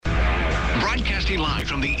Broadcasting live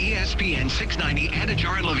from the ESPN 690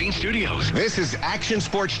 Anajar and Levine studios. This is Action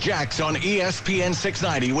Sports Jax on ESPN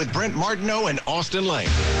 690 with Brent Martineau and Austin Lane.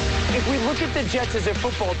 If we look at the Jets as a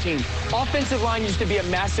football team, offensive line used to be a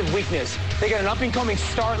massive weakness. They got an up-and-coming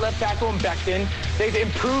star at left tackle in Becton. They've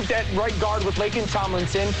improved at right guard with Laken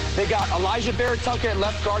Tomlinson. They got Elijah Barrett-Tucker at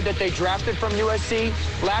left guard that they drafted from USC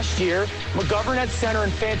last year. McGovern at center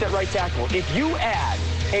and Fant at right tackle. If you add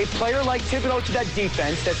a player like Thibodeau to that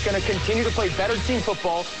defense that's going to continue to play better team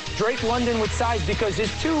football, Drake London with size, because his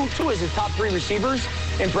two is his top three receivers,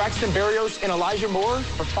 and Braxton Berrios and Elijah Moore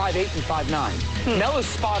are 5'8" and 5'9". Mel is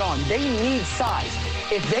spot on. They need size.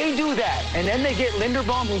 If they do that, and then they get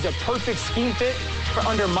Linderbaum, who's a perfect scheme fit for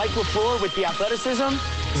under Mike LaFleur with the athleticism,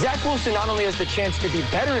 Zach Wilson not only has the chance to be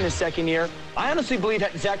better in his second year, I honestly believe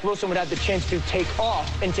that Zach Wilson would have the chance to take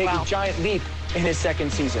off and take a giant leap in his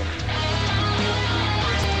second season.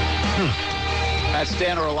 That's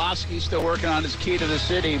Dan Orlovsky still working on his key to the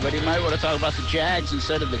city, but he might want to talk about the Jags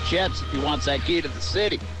instead of the Jets if he wants that key to the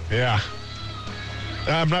city. Yeah.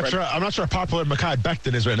 I'm not sure how popular Mekhi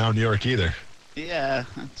Becton is right now in New York either. Yeah,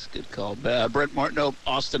 that's a good call. Brent Martineau,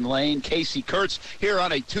 Austin Lane, Casey Kurtz here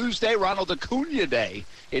on a Tuesday, Ronald Acuna Day,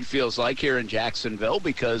 it feels like, here in Jacksonville,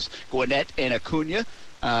 because Gwinnett and Acuna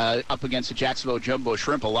up against the Jacksonville Jumbo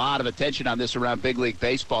Shrimp. A lot of attention on this around Big League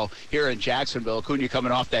Baseball here in Jacksonville. Acuna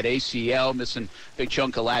coming off that ACL, missing a big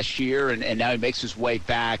chunk of last year, and now he makes his way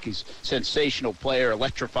back. He's a sensational player,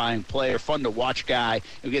 electrifying player, fun to watch guy.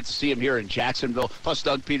 We get to see him here in Jacksonville. Plus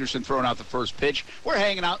Doug Peterson throwing out the first pitch. We're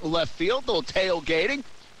hanging out in left field, a little tailgating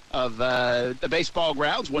of the baseball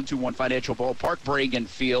grounds, 121 Financial Ballpark, Bragan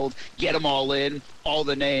Field. Get them all in. All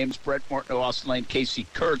the names, Brent Martineau, Austin Lane, Casey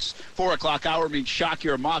Kurtz. 4 o'clock hour means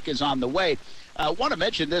Shakir Mock is on the way. I want to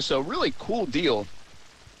mention this, a really cool deal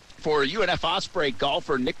for UNF Osprey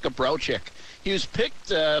golfer Nick Gabrelchik. He was picked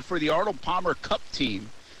for the Arnold Palmer Cup team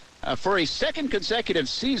for a second consecutive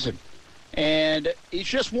season. And he's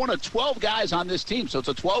just one of 12 guys on this team. So it's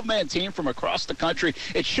a 12-man team from across the country.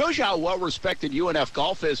 It shows you how well-respected UNF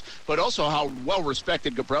golf is, but also how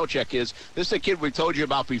well-respected Gabrelchik is. This is a kid we told you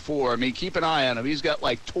about before. I mean, keep an eye on him. He's got,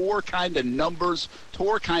 like, tour kind of numbers,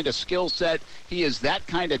 tour kind of skill set. He is that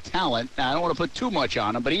kind of talent. Now, I don't want to put too much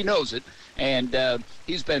on him, but he knows it. And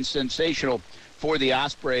he's been sensational for the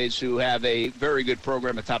Ospreys, who have a very good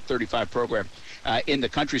program, a top 35 program in the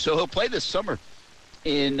country. So he'll play this summer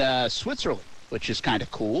in Switzerland, which is kind of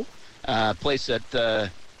cool. Place that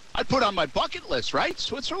I'd put on my bucket list, right?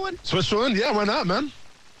 Switzerland? Switzerland? Yeah, why not, man?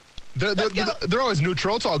 They're always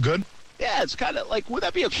neutral. It's all good. Yeah, it's kind of like, would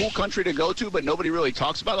that be a cool country to go to, but nobody really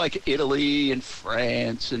talks about, like Italy and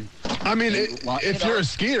France? And I mean, if you're a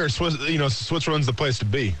skier, Switzerland's the place to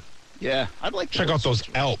be. Yeah, I'd like to check out those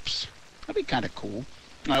Alps. That'd be kind of cool.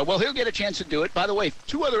 Well, he'll get a chance to do it. By the way,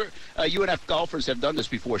 2 other UNF golfers have done this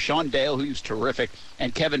before. Sean Dale, who's terrific,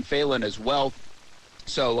 and Kevin Phelan as well.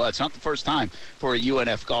 So it's not the first time for a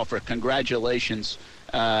UNF golfer. Congratulations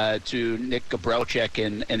to Nick Gabrelchik,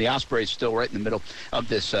 and the Ospreys still right in the middle of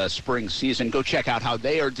this spring season. Go check out how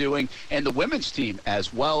they are doing. And the women's team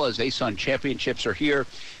as well, as ASUN championships are here.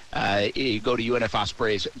 You go to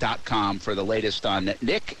UNFOspreys.com for the latest on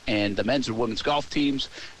Nick and the men's and women's golf teams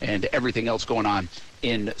and everything else going on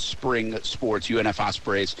in spring sports.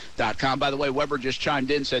 UNFOspreys.com. By the way, Weber just chimed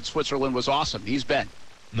in, said Switzerland was awesome. He's been.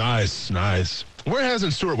 Nice. Where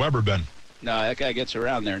hasn't Stuart Weber been? No, that guy gets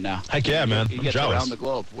around there now. Heck yeah, man. He gets jealous. around the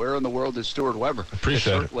globe. Where in the world is Stuart Weber?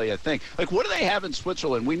 Appreciate it. Certainly a thing. Like, what do they have in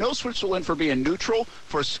Switzerland? We know Switzerland for being neutral,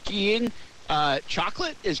 for skiing.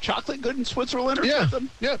 Chocolate? Is chocolate good in Switzerland or something?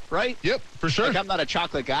 Yeah. Right? Yep, for sure. Like, I'm not a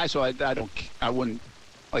chocolate guy, so I wouldn't,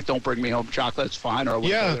 like, don't bring me home chocolate. It's fine. Or I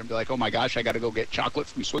wouldn't go there and be like, oh, my gosh, I got to go get chocolate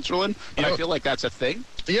from Switzerland. But I feel like that's a thing.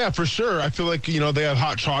 Yeah, for sure. I feel like, they have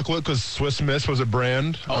hot chocolate because Swiss Miss was a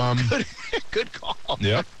brand. Oh, good call.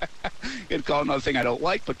 Yep. Good call. Another thing I don't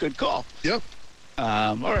like, but good call. Yep.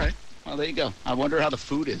 All right. Well, there you go. I wonder how the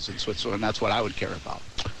food is in Switzerland. That's what I would care about.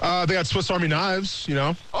 They got Swiss Army knives,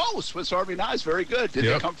 Oh, Swiss Army knives. Very good. Did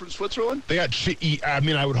they come from Switzerland? They got cheese. I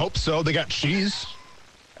mean, I would hope so. They got cheese.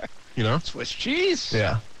 Swiss cheese?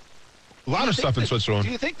 Yeah. A lot of stuff in Switzerland.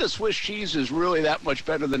 Do you think the Swiss cheese is really that much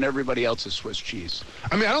better than everybody else's Swiss cheese?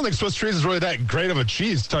 I mean, I don't think Swiss cheese is really that great of a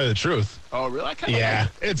cheese, to tell you the truth. Oh, really? I kind of like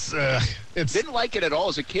it. It's didn't like it at all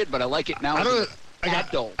as a kid, but I like it now as an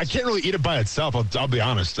adult. I can't really eat it by itself. I'll be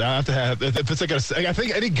honest. I have to have, if it's like I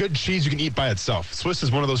think any good cheese you can eat by itself. Swiss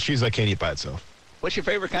is one of those cheeses I can't eat by itself. What's your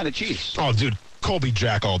favorite kind of cheese? Oh, dude, Colby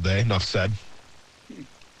Jack all day. Enough said.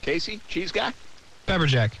 Casey, cheese guy? Pepper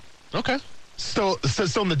Jack. Okay. Still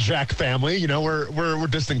in the Jack family. We're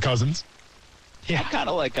distant cousins. Yeah. I'm kind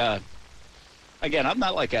of like again, I'm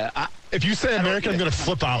not like If you say American, I'm going to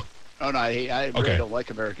flip out. Oh, no, I really don't like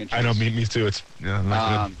American cheese. I know, me too. It's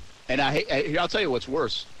not good. And I'll tell you what's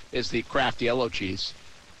worse is the Kraft yellow cheese.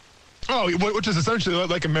 Oh, which is essentially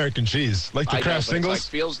like American cheese, like the Kraft singles. It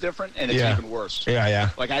feels different, and it's even worse. Yeah.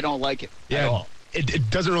 Like, I don't like it at all. It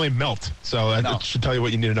doesn't really melt, so that should tell you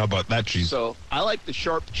what you need to know about that cheese. So I like the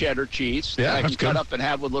sharp cheddar cheese that I can cut up and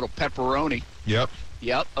have with a little pepperoni. Yep,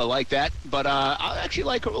 I like that. But I actually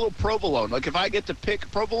like a little provolone. Like, if I get to pick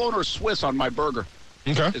provolone or Swiss on my burger,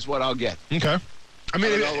 is what I'll get. Okay. I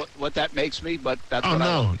mean, I don't know what that makes me, but that's what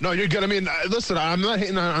I like. No, you're good. I mean, listen, I'm not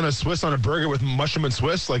hitting on a Swiss on a burger with mushroom and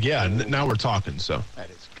Swiss. Like, now we're talking, so. That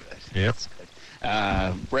is good. Yep. That's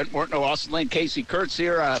good. Brent Martineau, Austin Lane, Casey Kurtz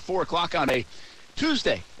here, 4 o'clock on a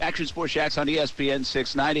Tuesday. Action Sports Jacks on ESPN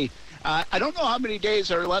 690. I don't know how many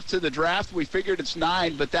days are left to the draft. We figured it's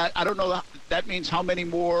 9, but I don't know. That means how many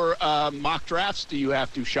more mock drafts do you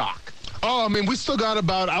have to shock? Oh, I mean, we still got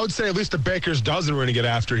about, I would say, at least a baker's dozen we're going to get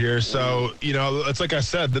after here. So, it's like I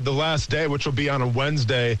said, the last day, which will be on a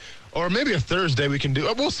Wednesday, or maybe a Thursday we can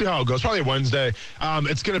do. We'll see how it goes. Probably a Wednesday.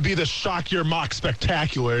 It's going to be the Shock Your Mock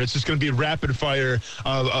Spectacular. It's just going to be rapid fire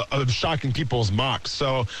of shocking people's mocks.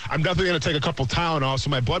 So I'm definitely going to take a couple Tylenol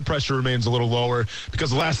so my blood pressure remains a little lower,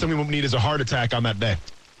 because the last thing we won't need is a heart attack on that day.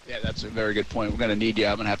 Yeah, that's a very good point. We're going to need you.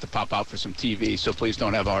 I'm going to have to pop out for some TV, so please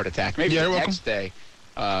don't have a heart attack. Maybe the next day.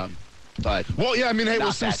 But I mean, hey,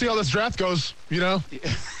 we'll see how this draft goes, We'll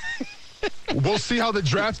see how the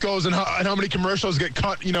draft goes and how many commercials get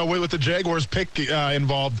cut, with the Jaguars pick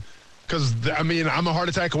involved. Because, I mean, I'm a heart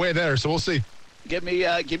attack away there, so we'll see. Give me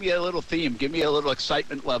a little theme. Give me a little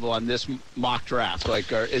excitement level on this mock draft.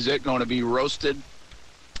 Like, is it going to be roasted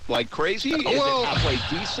like crazy? Is it halfway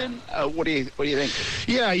decent? What do you think?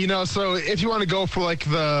 Yeah, so if you want to go for like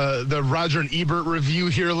the Roger and Ebert review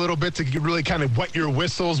here a little bit to really kind of wet your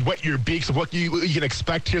whistles, wet your beaks of what you can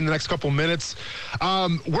expect here in the next couple minutes.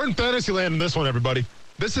 We're in fantasy land in this one, everybody.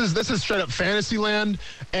 This is straight up fantasy land,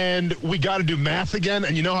 and we got to do math again.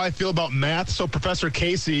 And you know how I feel about math, so Professor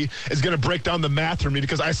Casey is going to break down the math for me,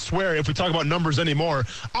 because I swear if we talk about numbers anymore,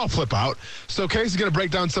 I'll flip out. So Casey's going to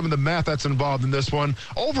break down some of the math that's involved in this one.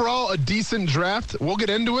 Overall, a decent draft. We'll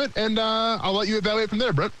get into it, and I'll let you evaluate from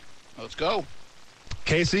there, Brent. Let's go.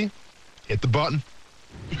 Casey, hit the button.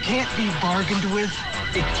 It can't be bargained with.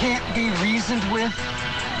 It can't be reasoned with.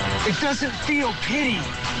 It doesn't feel pity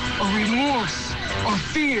or remorse or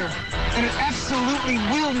fear, and it absolutely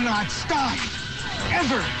will not stop,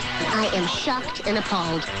 ever. I am shocked and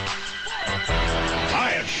appalled.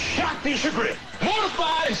 I am shocked and chagrined,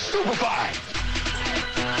 mortified and stupefied.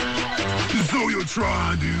 So you're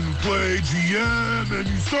trying to play GM and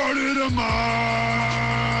you started a mock.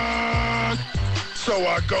 So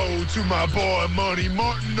I go to my boy Money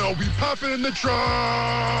Martineau, we popping in the trunk.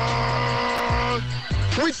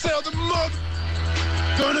 We sell the mother.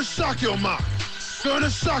 Gonna shock your mock. Gonna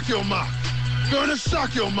shock your mock. Gonna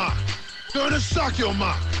shock your mock. Gonna shock your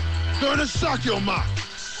mock. Gonna shock your mock.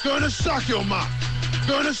 Gonna shock your mock.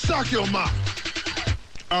 Gonna shock your mock.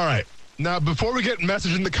 All right. Now, before we get a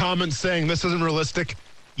message in the comments saying this isn't realistic,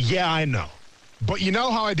 yeah, I know. But you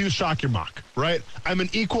know how I do shock your mock, right? I'm an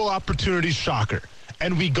equal opportunity shocker.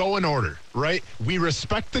 And we go in order, right? We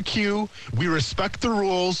respect the queue. We respect the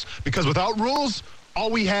rules, because without rules,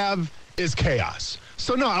 all we have is chaos.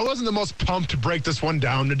 So, no, I wasn't the most pumped to break this one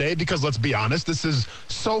down today, because let's be honest, this is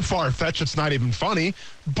so far-fetched it's not even funny.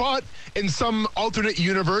 But in some alternate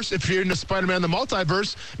universe, if you're into Spider-Man the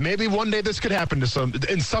Multiverse, maybe one day this could happen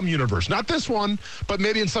in some universe. Not this one, but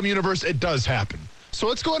maybe in some universe it does happen. So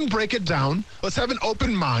let's go ahead and break it down. Let's have an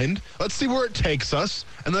open mind. Let's see where it takes us,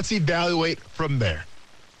 and let's evaluate from there.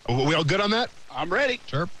 Are we all good on that? I'm ready.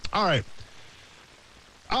 Sure. All right.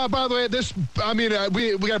 By the way,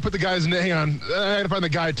 we got to put the guy's name. Hang on. I got to find the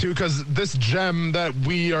guy, too, because this gem that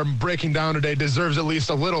we are breaking down today deserves at least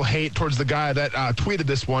a little hate towards the guy that tweeted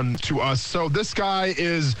this one to us. So this guy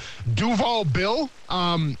is Duval Bill.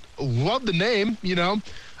 Love the name,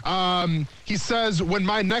 He says, when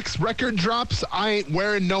my next record drops, I ain't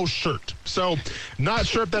wearing no shirt. So not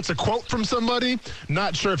sure if that's a quote from somebody.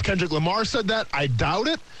 Not sure if Kendrick Lamar said that. I doubt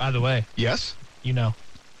it. By the way. Yes? You know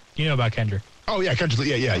about Kendrick. Oh, yeah, Kendrick.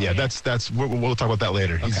 Yeah. That's we'll talk about that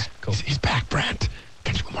later. Okay, cool. He's back, Brent.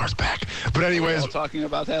 Kendrick Lamar's back. But anyways. We'll talking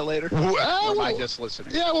about that later? Or am I just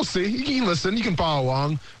listening? Yeah, we'll see. You can listen. You can follow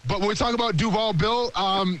along. But when we talk about Duval Bill,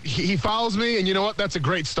 he follows me, and you know what? That's a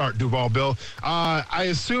great start, Duval Bill. I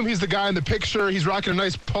assume he's the guy in the picture. He's rocking a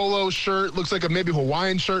nice polo shirt. Looks like a maybe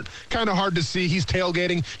Hawaiian shirt. Kind of hard to see. He's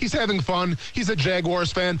tailgating. He's having fun. He's a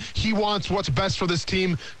Jaguars fan. He wants what's best for this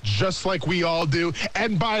team, just like we all do.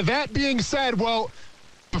 And by that being said, well,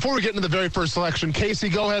 before we get into the very first selection, Casey,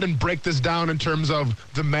 go ahead and break this down in terms of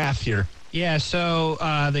the math here. Yeah, so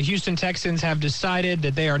the Houston Texans have decided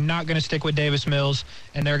that they are not going to stick with Davis Mills,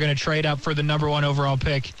 and they're going to trade up for the number 1 overall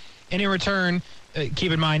pick. And in return,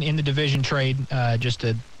 keep in mind, in the division trade, just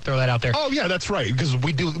to throw that out there. Oh, yeah, that's right, because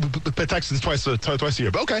we play Texans twice a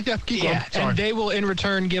year. But okay, yeah, keep going. Sorry. And they will, in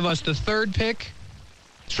return, give us the 3rd pick.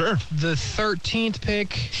 Sure. The 13th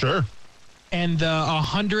pick. Sure. And the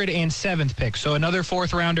 107th pick. So another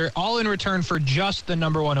 4th rounder, all in return for just the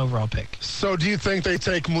number 1 overall pick. So do you think they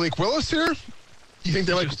take Malik Willis here? You think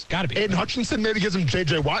they gotta be. Aiden Hutchinson maybe gives him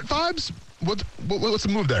J.J. Watt vibes? What's the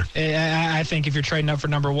move there? I think if you're trading up for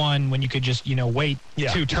number 1, when you could just, wait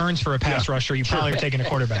 2 turns for a pass rusher, you probably are taking a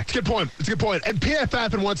quarterback. It's a good point. And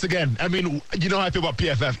PFF, and once again, I mean, you know how I feel about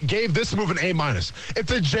PFF, gave this move an A-. If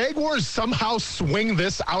the Jaguars somehow swing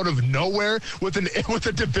this out of nowhere with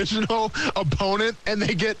a divisional opponent and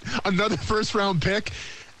they get another first-round pick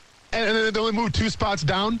and then they only move 2 spots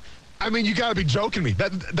down, I mean, you got to be joking me.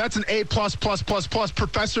 That's an A++++.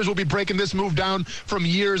 Professors will be breaking this move down from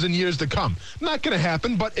years and years to come. Not going to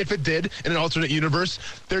happen, but if it did in an alternate universe,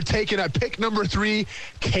 they're taking at pick number 3,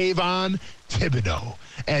 Kayvon Thibodeaux.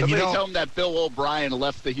 And somebody tell him that Bill O'Brien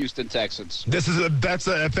left the Houston Texans. That's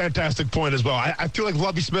a fantastic point as well. I feel like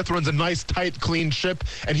Lovie Smith runs a nice, tight, clean ship,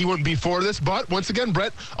 and he wouldn't be for this. But once again,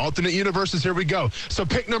 Brett, alternate universes, here we go. So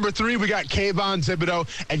pick number 3, we got Kayvon Thibodeaux,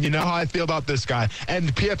 and you know how I feel about this guy.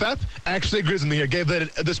 And PFF actually agrees with me here. Gave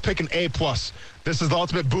this pick an A+. This is the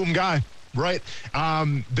ultimate boom guy. Right?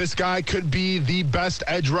 This guy could be the best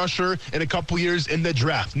edge rusher in a couple years in the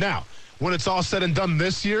draft. Now, when it's all said and done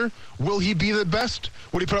this year, will he be the best?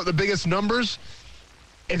 Will he put up the biggest numbers?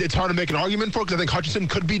 And it's hard to make an argument for because I think Hutchinson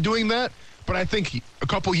could be doing that. But I think a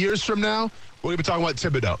couple years from now, we're going to be talking about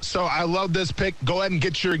Thibodeaux. So I love this pick. Go ahead and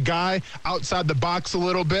get your guy outside the box a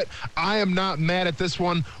little bit. I am not mad at this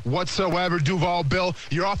one whatsoever. Duval Bill,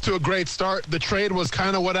 you're off to a great start. The trade was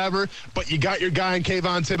kind of whatever, but you got your guy in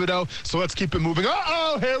Kayvon Thibodeaux. So let's keep it moving.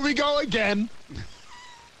 Uh-oh, here we go again.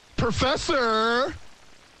 Professor,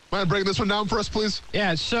 mind breaking this one down for us, please?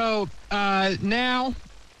 Yeah, so now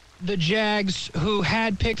the Jags, who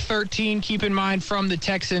had pick 13, keep in mind, from the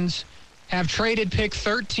Texans, have traded pick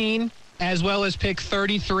 13 as well as pick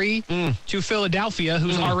 33 to Philadelphia,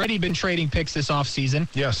 who's already been trading picks this offseason.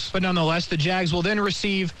 Yes. But nonetheless, the Jags will then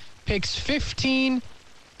receive picks 15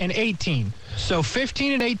 and 18. So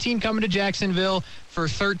 15 and 18 coming to Jacksonville for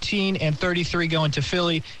 13 and 33 going to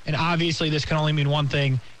Philly. And obviously this can only mean one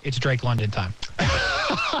thing. It's Drake London time.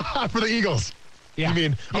 For the Eagles. Yeah. You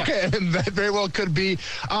mean, okay, and that very well could be.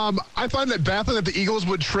 I find that baffling that the Eagles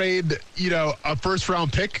would trade, a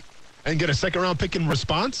first-round pick and get a second-round pick in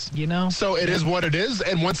response. So it is what it is.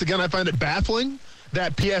 And once again, I find it baffling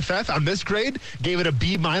that PFF on this grade gave it a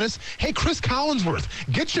B-. Hey, Chris Collinsworth,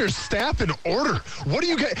 get your staff in order. What do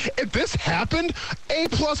you get? If this happened, A++++++++++.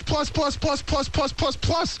 What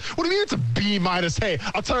do you mean it's a B-? Hey,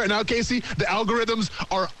 I'll tell you right now, Casey, the algorithms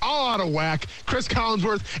are all out of whack. Chris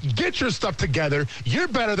Collinsworth, get your stuff together. You're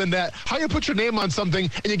better than that. How you put your name on something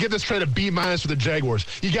and you give this trade a B- for the Jaguars?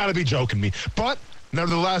 You got to be joking me. But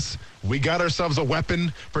nevertheless, we got ourselves a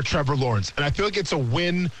weapon for Trevor Lawrence. And I feel like it's a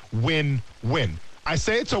win-win-win. I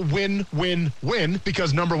say it's a win-win-win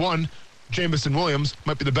because, number 1, Jameson Williams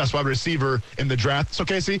might be the best wide receiver in the draft. So,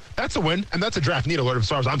 Casey, that's a win, and that's a draft need alert as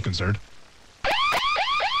far as I'm concerned.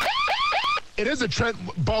 It is a Trent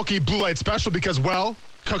Baalke blue light special because,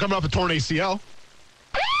 coming off a torn ACL.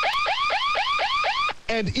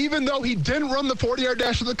 And even though he didn't run the 40-yard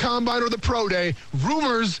dash at the Combine or the Pro Day,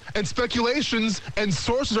 rumors and speculations and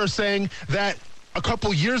sources are saying that a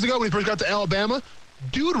couple years ago when he first got to Alabama,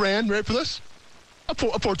 dude ran, ready for this? A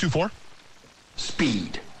 4.24.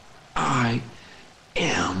 Speed. I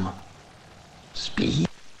am speed.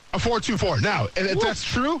 A 4.24. Now, and if that's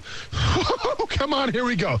true, come on, here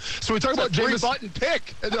we go. So we talk about Jameson. 3-button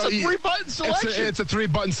pick. It's a 3-button selection. It's a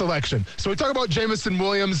 3-button selection. So we talk about Jameson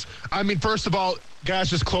Williams. I mean, first of all, guys,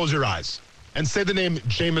 just close your eyes and say the name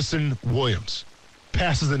Jameson Williams.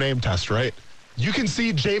 Passes the name test, right? You can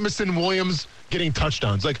see Jameson Williams getting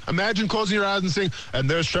touchdowns. Like, imagine closing your eyes and saying, and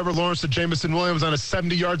there's Trevor Lawrence to Jameson Williams on a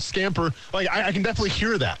 70-yard scamper. Like, I can definitely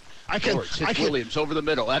hear that. Williams over the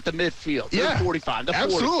middle at the midfield. Yeah, 45, the 40,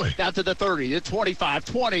 absolutely. down to the 30, the 25,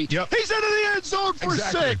 20. Yep. He's into the end zone for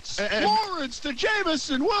 6. Lawrence to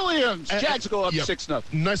Jameson Williams. Jags go up 6-0.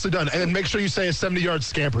 Nicely done. And then make sure you say a 70-yard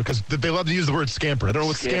scamper because they love to use the word scamper. I don't know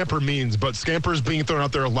what scamper means, but scamper is being thrown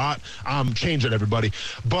out there a lot. Change it, everybody.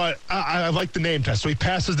 But I like the name test. So he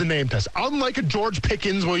passes the name test. Unlike a George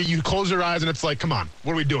Pickens where you close your eyes and it's like, come on,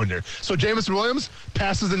 what are we doing here? So Jameson Williams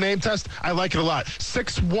passes the name test. I like it a lot.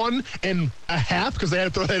 6'1", 6'1.5", because they had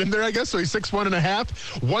to throw that in there, I guess. So he's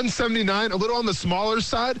 6'1.5", 179, a little on the smaller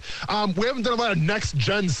side. We haven't done a lot of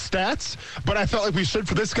next-gen stats, but I felt like we should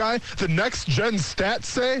for this guy. The next-gen stats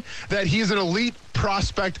say that he's an elite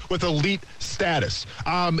prospect with elite status.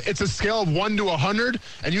 It's a scale of 1 to 100,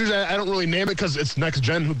 and usually I don't really name it because it's next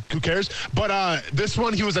gen. Who cares? But this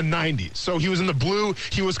one, he was a 90. So he was in the blue.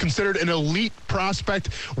 He was considered an elite prospect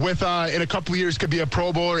with, in a couple of years, could be a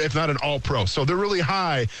Pro Bowler, if not an All-Pro. So they're really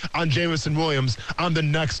high on Jameson Williams on the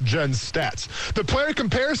next gen stats. The player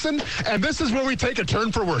comparison, and this is where we take a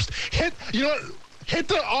turn for worst. Hit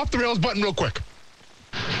the off the rails button real quick.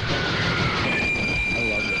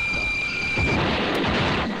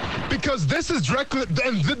 Because this is directly,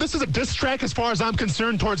 and this is a diss track as far as I'm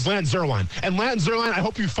concerned towards Lance Zierlein. And Lance Zierlein, I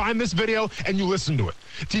hope you find this video and you listen to it.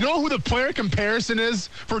 Do you know who the player comparison is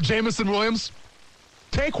for Jameson Williams?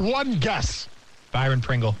 Take one guess. Byron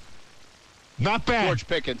Pringle. Not bad. George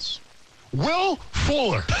Pickens. Will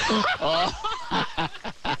Fuller.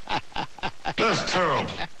 That's terrible.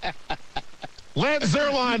 Lance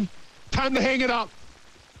Zierlein, time to hang it up.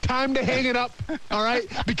 Time to hang it up, all right?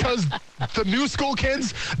 Because the new school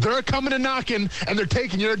kids, they're coming and knocking, and they're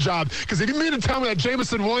taking your job. Because if you mean to tell me that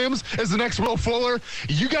Jameson Williams is the next Will Fuller,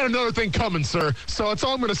 you got another thing coming, sir. So that's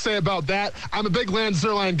all I'm going to say about that. I'm a big Lance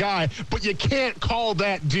Zierlein guy, but you can't call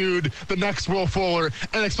that dude the next Will Fuller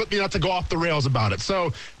and expect me not to go off the rails about it.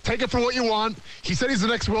 So take it for what you want. He said he's the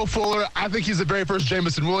next Will Fuller. I think he's the very first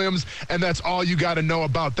Jameson Williams, and that's all you got to know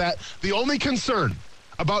about that. The only concern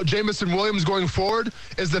about Jameson Williams going forward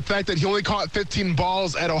is the fact that he only caught 15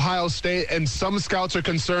 balls at Ohio State, and some scouts are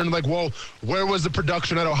concerned, like, well, where was the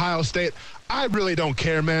production at Ohio State? I really don't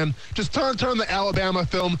care, man. Just turn the Alabama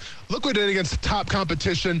film. Look what he did against top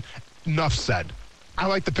competition. Enough said. I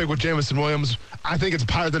like the pick with Jameson Williams. I think it's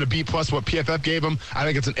higher than a B+ what PFF gave him. I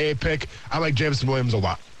think it's an A pick. I like Jameson Williams a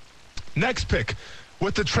lot. Next pick.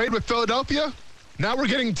 With the trade with Philadelphia, now we're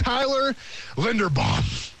getting Tyler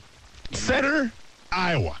Linderbaum. Center,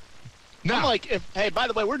 Iowa. Now, I'm like, hey, by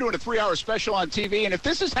the way, we're doing a 3-hour special on TV, and if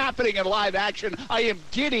this is happening in live action, I am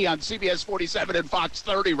giddy on CBS 47 and Fox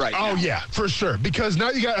 30 right now. Oh, yeah, for sure. Because now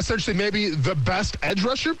you got essentially maybe the best edge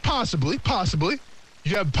rusher, possibly.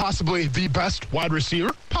 You have possibly the best wide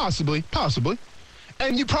receiver, possibly.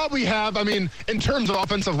 And you probably have, I mean, in terms of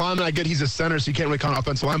offensive lineman, I get he's a center, so you can't really count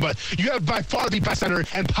offensive line, but you have by far the best center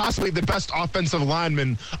and possibly the best offensive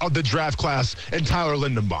lineman of the draft class in Tyler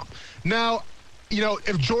Linderbaum. Now, you know,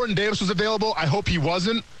 if Jordan Davis was available, I hope he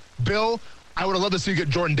wasn't. Bill, I would have loved to see you get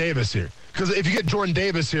Jordan Davis here. Because if you get Jordan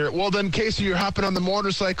Davis here, well, then, Casey, you're hopping on the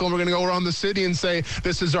motorcycle, and we're going to go around the city and say,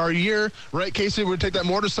 this is our year, right, Casey? We're going to take that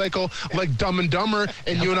motorcycle like Dumb and Dumber,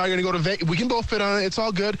 and you and I are going to go to Vegas. We can both fit on it. It's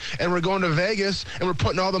all good. And we're going to Vegas, and we're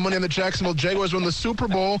putting all the money on the Jacksonville Jaguars win the Super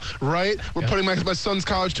Bowl, right? We're putting my son's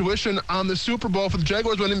college tuition on the Super Bowl for the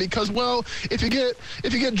Jaguars winning because, well, if you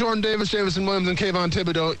get Jordan Davis, Jameson Williams, and Kayvon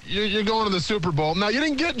Thibodeau, you're going to the Super Bowl. Now, you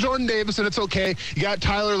didn't get Jordan Davis, and it's okay. You got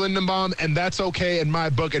Tyler Linderbaum, and that's okay in my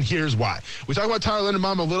book, and here's why. We talk about Tyler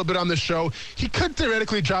Linderbaum a little bit on this show. He could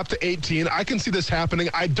theoretically drop to 18. I can see this happening.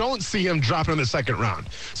 I don't see him dropping in the second round.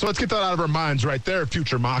 So let's get that out of our minds right there,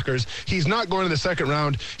 future mockers. He's not going to the second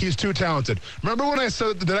round. He's too talented. Remember when I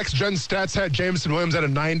said that the next gen stats had Jameson Williams at a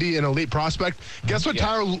 90, an elite prospect? Guess what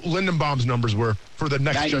Tyler Linderbaum's numbers were for the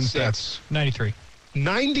next gen stats? 93.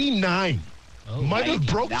 99. Might have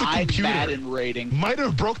broke the computer. Madden rating. Might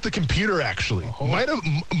have broke the computer, actually. Might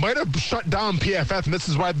have shut down PFF, and this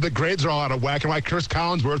is why the grades are all out of whack and why Chris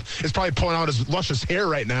Collinsworth is probably pulling out his luscious hair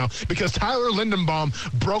right now, because Tyler Linderbaum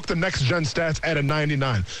broke the next-gen stats at a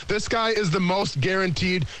 99. This guy is the most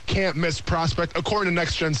guaranteed can't-miss prospect, according to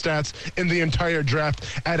next-gen stats, in the entire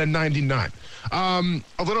draft at a 99. A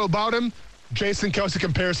little about him, Jason Kelce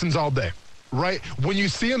comparisons all day. Right? When you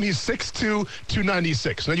see him, he's 6'2",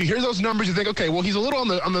 296. Now, you hear those numbers, you think, okay, well, he's a little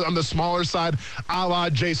on the smaller side, a la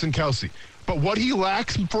Jason Kelce. But what he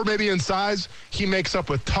lacks for maybe in size, he makes up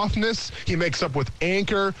with toughness, he makes up with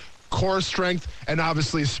anchor, core strength, and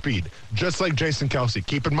obviously speed, just like Jason Kelce.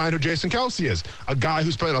 Keep in mind who Jason Kelce is, a guy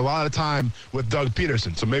who spent a lot of time with Doug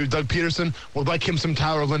Peterson. So maybe Doug Peterson would like him some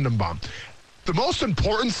Tyler Linderbaum. The most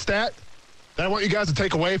important stat that I want you guys to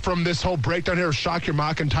take away from this whole breakdown here of Shock Your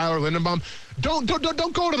Mock and Tyler Linderbaum, don't go to the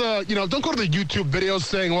don't go to the YouTube videos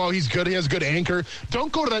saying, well, he's good, he has good anchor.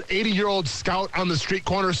 Don't go to that 80-year-old scout on the street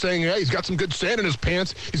corner saying, hey, he's got some good sand in his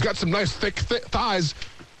pants, he's got some nice thick thighs.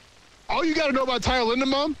 All you got to know about Tyler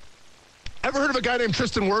Linderbaum, ever heard of a guy named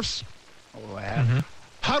Tristan Wirfs? Oh, I have. Mm-hmm.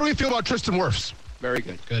 How do we feel about Tristan Wirfs? Very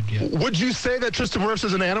good. Good, yeah. Would you say that Tristan Wirfs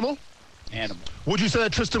is an animal? Animal. Would you say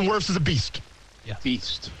that Tristan Wirfs is a beast? Yeah.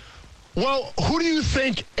 Beast. Well, who do you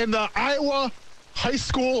think in the Iowa high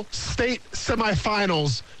school state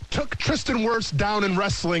semifinals, took Tristan Wirfs down in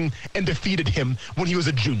wrestling and defeated him when he was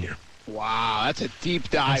a junior. Wow, that's a deep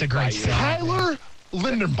dive. That's a great you. stat. Tyler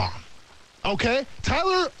Linderbaum. Okay?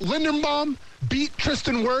 Tyler Linderbaum beat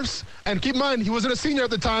Tristan Wirfs, and keep in mind, he wasn't a senior at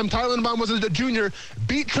the time. Tyler Linderbaum was a junior,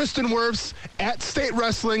 beat Tristan Wirfs at state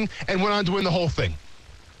wrestling, and went on to win the whole thing.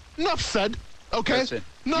 Enough said. Okay? Listen,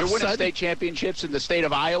 Enough you're winning said. state championships in the state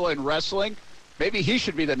of Iowa in wrestling. Maybe he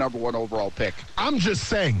should be the number 1 overall pick. I'm just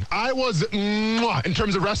saying, I was, in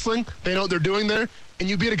terms of wrestling, they know what they're doing there. And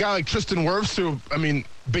you beat a guy like Tristan Wirfs, who, I mean,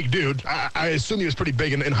 big dude. I assume he was pretty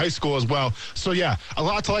big in high school as well. So, yeah, a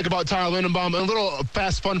lot to like about Tyler Linderbaum. And a little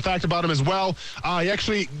fast fun fact about him as well. He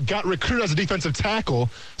actually got recruited as a defensive tackle,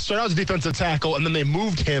 started out as a defensive tackle, and then they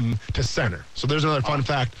moved him to center. So there's another fun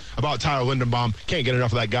fact about Tyler Linderbaum. Can't get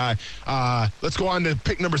enough of that guy. Let's go on to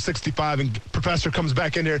pick number 65, and Professor comes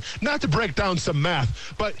back in here. Not to break down some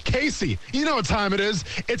math, but Casey, you know what time it is.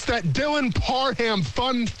 It's that Dylan Parham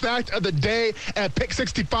fun fact of the day at pick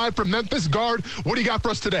 65 from Memphis guard. What do you got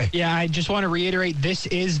for us today? Yeah, I just want to reiterate, this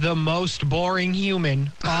is the most boring human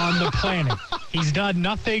on the planet. He's done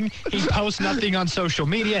nothing. He posts nothing on social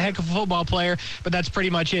media. Heck of a football player, but that's pretty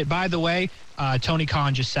much it. By the way, Tony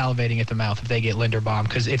Khan just salivating at the mouth if they get Linderbaum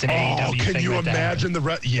because it's an AEW thing. Can you right there. imagine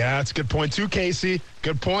yeah, that's a good point too, Casey.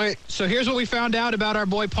 Good point. So here's what we found out about our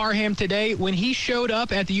boy Parham today. When he showed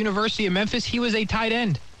up at the University of Memphis, he was a tight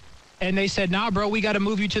end. And they said, nah, bro, we got to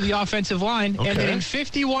move you to the offensive line. Okay. And then in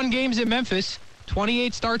 51 games at Memphis,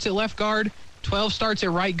 28 starts at left guard, 12 starts at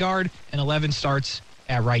right guard, and 11 starts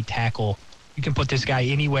at right tackle. You can put this guy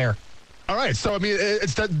anywhere. All right, so, I mean,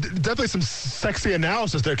 it's definitely some sexy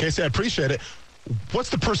analysis there, Casey. I appreciate it. What's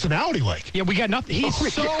the personality like? Yeah, we got nothing. He's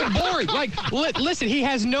so boring. Like, listen, he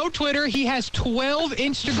has no Twitter. He has 12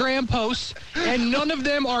 Instagram posts, and none of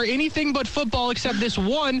them are anything but football except this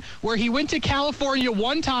one where he went to California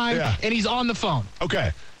one time, and he's on the phone. Okay.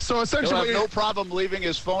 So essentially, He'll have no problem leaving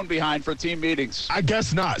his phone behind for team meetings. I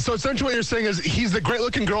guess not. So essentially what you're saying is he's the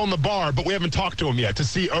great-looking girl in the bar, but we haven't talked to him yet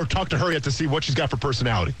or talked to her yet to see what she's got for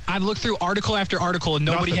personality. I've looked through article after article, and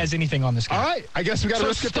nobody has anything on this guy. All right. I guess we got to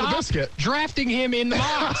risk it for the biscuit. Drafting him in the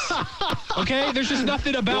mocks. Okay? There's just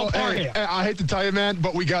nothing about Parham. Hey, I hate to tell you, man,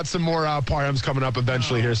 but we got some more Parhams coming up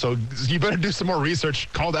eventually here, so you better do some more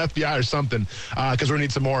research. Call the FBI or something, because we're going to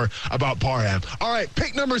need some more about Parham. All right,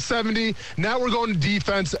 pick number 70. Now we're going to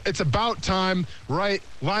defense. It's about time, right?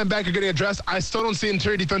 Linebacker getting addressed. I still don't see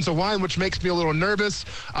interior defensive line, which makes me a little nervous.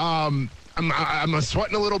 I'm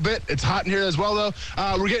sweating a little bit. It's hot in here as well, though.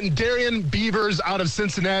 We're getting Darian Beavers out of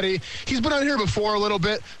Cincinnati. He's been on here before a little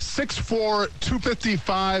bit. 6'4",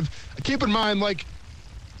 255. Keep in mind, like,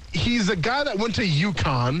 he's a guy that went to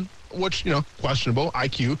UConn, which, questionable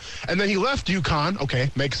IQ. And then he left UConn. Okay,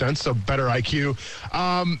 makes sense. So better IQ.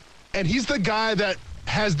 And he's the guy that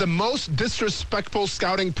has the most disrespectful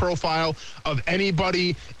scouting profile of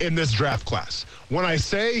anybody in this draft class. When I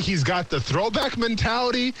say he's got the throwback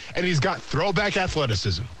mentality and he's got throwback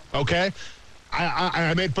athleticism, okay?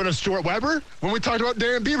 I made fun of Stuart Weber when we talked about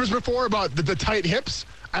Darian Beavers before about the tight hips.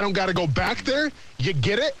 I don't got to go back there. You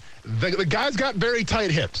get it? The guy's got very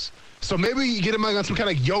tight hips. So maybe you get him on some kind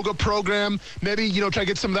of yoga program. Maybe, try to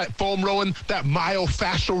get some of that foam rolling, that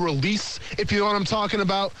myofascial release, if you know what I'm talking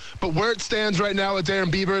about. But where it stands right now with Darian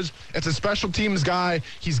Beavers, it's a special teams guy.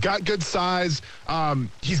 He's got good size.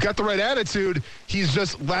 He's got the right attitude. He's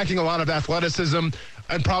just lacking a lot of athleticism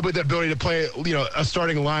and probably the ability to play, a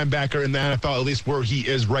starting linebacker in the NFL, at least where he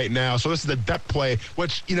is right now. So this is a depth play,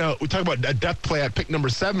 which, we talk about a depth play at pick number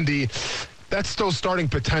 70. That's still starting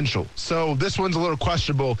potential. So this one's a little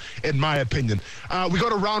questionable, in my opinion. We go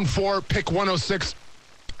to round 4, pick 106.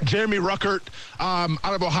 Jeremy Ruckert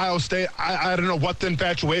out of Ohio State. I don't know what the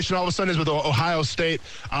infatuation all of a sudden is with Ohio State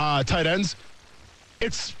tight ends.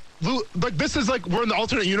 It's like this is like we're in the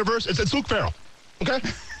alternate universe. It's Luke Farrell. Okay?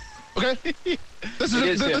 Okay? This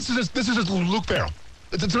is just Luke Farrell.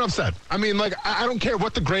 It's enough said. I mean, like, I don't care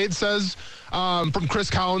what the grade says from Chris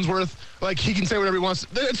Collinsworth. Like, he can say whatever he wants.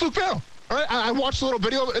 It's Luke Farrell. All right, I watched a little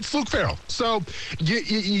video. It's Luke Farrell. So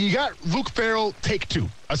you got Luke Farrell take 2,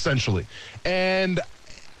 essentially. And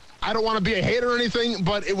I don't want to be a hater or anything,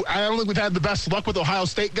 but I don't think we've had the best luck with Ohio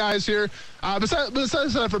State guys here.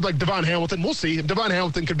 Besides that, for like Devon Hamilton, we'll see. Devon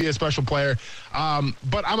Hamilton could be a special player.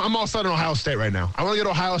 But I'm all set on Ohio State right now. I want to get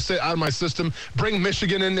Ohio State out of my system. Bring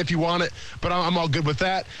Michigan in if you want it, but I'm all good with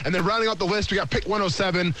that. And then rounding out the list, we got pick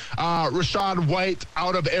 107, Rashad White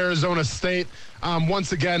out of Arizona State.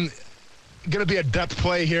 Once again, going to be a depth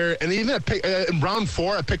play here. And even in round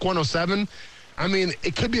 4 at pick 107, I mean,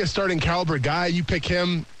 it could be a starting caliber guy. You pick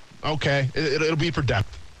him, okay, it'll be for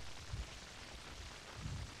depth.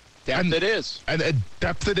 Depth it is. And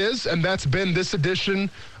depth it is, and that's been this edition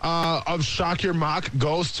of Shock Your Mock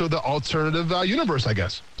goes to the alternative universe, I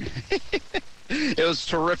guess. It was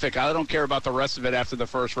terrific. I don't care about the rest of it after the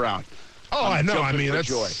first round. Oh, I know. I mean,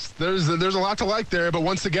 joy. there's a lot to like there. But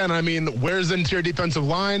once again, I mean, where's the interior defensive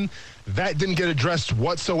line? That didn't get addressed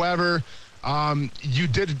whatsoever. You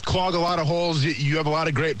did clog a lot of holes. You have a lot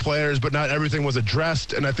of great players, but not everything was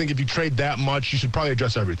addressed. And I think if you trade that much, you should probably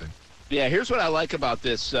address everything. Yeah, here's what I like about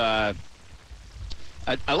this. I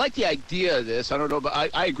like the idea of this. I don't know, but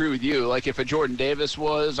I agree with you. Like, if a Jordan Davis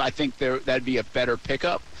was, I think that'd be a better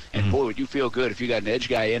pickup. And, boy, would you feel good if you got an edge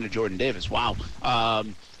guy and a Jordan Davis. Wow.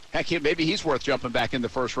 Heck, maybe he's worth jumping back in the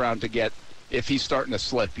first round to get if he's starting to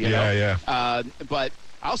slip, you know? Yeah. But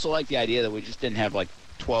I also like the idea that we just didn't have,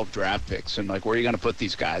 12 draft picks, and where are you going to put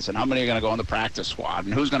these guys, and how many are going to go on the practice squad,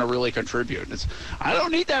 and who's going to really contribute? I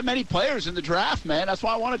don't need that many players in the draft, man. That's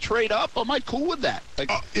why I want to trade up. I'm cool with that.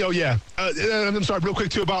 Yeah. I'm sorry, real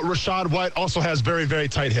quick too about Rachaad White. Also has very, very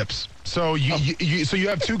tight hips. So you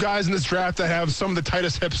have two guys in this draft that have some of the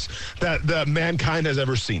tightest hips that mankind has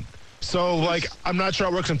ever seen. So I'm not sure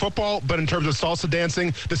how it works in football, but in terms of salsa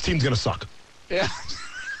dancing, this team's going to suck. Yeah,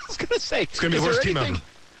 I was going to say it's going to be the worst team ever.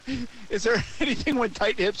 Is there anything when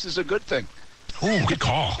tight hips is a good thing? Ooh, good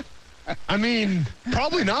call. I mean,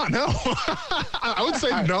 probably not, no. I would say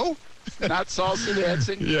no. Not salsa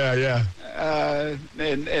dancing. Yeah.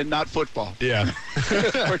 And not football. Yeah.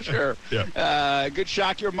 For sure. Yeah. Good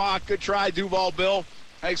Shock Your Mock. Good try, Duval Bill.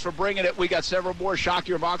 Thanks for bringing it. We got several more Shock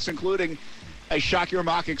Your Mocks, including a Shock Your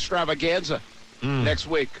Mock extravaganza next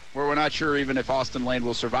week, where we're not sure even if Austin Lane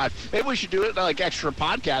will survive. Maybe we should do it extra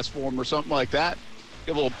podcast form or something like that.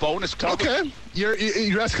 Give a little bonus cover. Okay. You're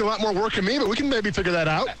asking a lot more work of me, but we can maybe figure that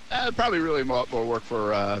out. Probably really more work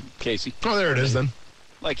for Casey. Oh, there it is then.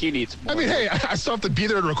 He needs more. I mean, hey, I still have to be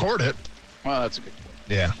there to record it. Well, that's a good point.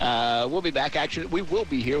 Yeah. We'll be back. We will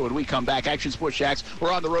be here when we come back. Action Sports Jacks.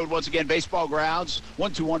 We're on the road once again. Baseball grounds,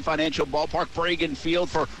 121 Financial Ballpark, Bragan Field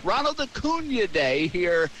for Ronald Acuna Day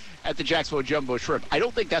here at the Jacksonville Jumbo Shrimp. I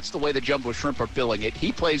don't think that's the way the Jumbo Shrimp are billing it.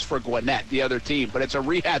 He plays for Gwinnett, the other team, but it's a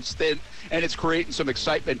rehab stint, and it's creating some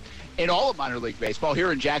excitement in all of minor league baseball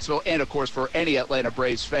here in Jacksonville and, of course, for any Atlanta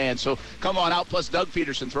Braves fan. So come on out, plus Doug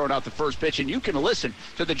Peterson throwing out the first pitch, and you can listen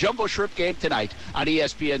to the Jumbo Shrimp game tonight on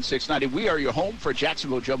ESPN 690. We are your home for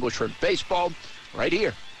Jacksonville Jumbo Shrimp baseball right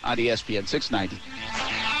here on ESPN 690.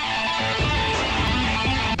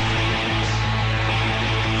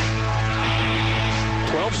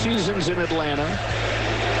 Seasons in Atlanta.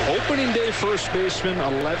 Opening day first baseman,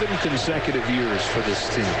 11 consecutive years for this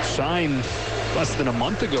team. Signed less than a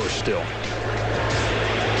month ago still.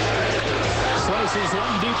 Slices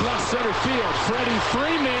one deep left center field. Freddie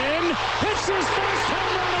Freeman hits his first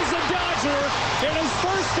home run as a Dodger in his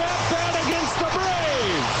first at-bat against the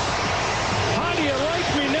Braves. How do you like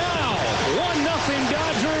me now? 1-0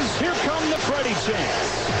 Dodgers. Here come the Freddie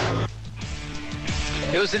chants.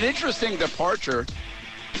 It was an interesting departure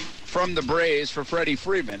from the Braves for Freddie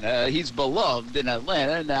Freeman. He's beloved in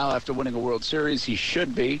Atlanta. Now, after winning a World Series, he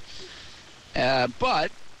should be. But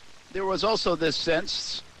there was also this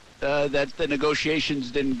sense that the negotiations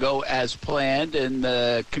didn't go as planned in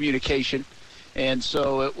the communication. And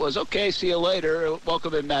so it was, okay, see you later.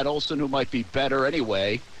 Welcome in Matt Olson, who might be better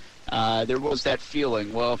anyway. There was that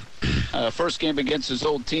feeling. Well, first game against his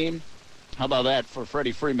old team. How about that for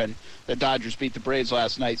Freddie Freeman? The Dodgers beat the Braves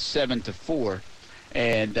last night 7-4.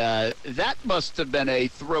 And that must have been a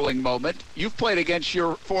thrilling moment. You've played against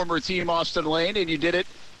your former team, Austin Lane, and you did it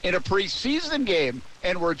in a preseason game,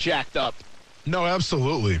 and were jacked up. No,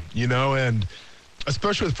 absolutely. And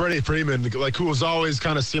especially with Freddie Freeman, who was always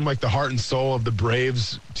kind of seemed like the heart and soul of the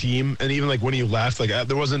Braves team. And even when he left,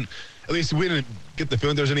 there wasn't, at least we didn't get the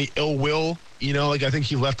feeling there was any ill will. I think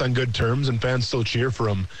he left on good terms, and fans still cheer for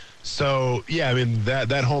him. So, yeah, I mean,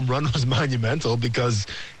 that home run was monumental because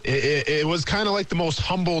it was kind of like the most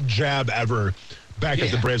humble jab ever back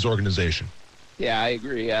at the Braves organization. Yeah, I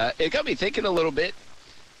agree. It got me thinking a little bit.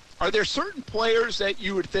 Are there certain players that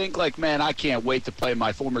you would think, man, I can't wait to play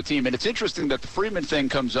my former team? And it's interesting that the Freeman thing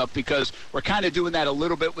comes up because we're kind of doing that a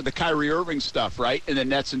little bit with the Kyrie Irving stuff, right, in the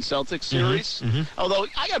Nets and Celtics series. Mm-hmm. Although,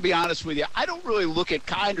 I got to be honest with you, I don't really look at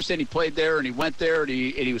Kai. I understand he played there and he went there and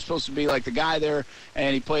he was supposed to be like the guy there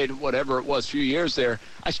and he played whatever it was, a few years there.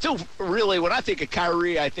 I still really, when I think of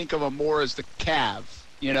Kyrie, I think of him more as the Cav,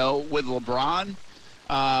 with LeBron.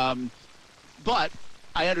 But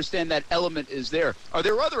I understand that element is there. Are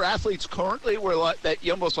there other athletes currently that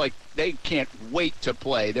you almost they can't wait to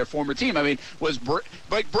play their former team? I mean,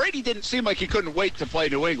 Brady didn't seem like he couldn't wait to play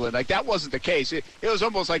New England. That wasn't the case. It was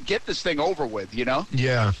almost get this thing over with,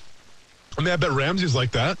 Yeah. I mean, I bet Ramsey's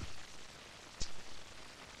like that.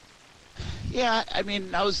 Yeah, I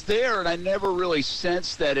mean, I was there, and I never really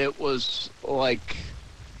sensed that it was like.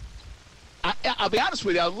 I'll be honest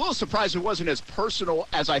with you, I was a little surprised it wasn't as personal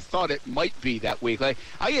as I thought it might be that week. Like,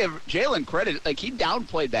 I give Jalen credit; like, he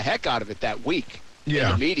downplayed the heck out of it that week in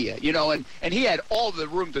the media, and he had all the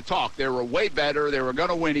room to talk. They were way better. They were going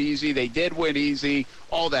to win easy. They did win easy.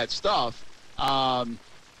 All that stuff. And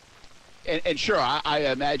sure,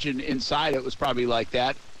 I imagine inside it was probably like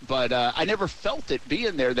that. But I never felt it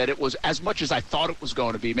being there that it was as much as I thought it was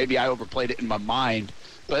going to be. Maybe I overplayed it in my mind.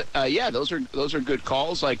 But, yeah, those are good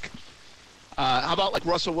calls. Like, how about like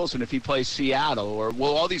Russell Wilson if he plays Seattle? Or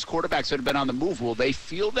will all these quarterbacks that have been on the move, will they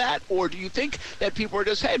feel that? Or do you think that people are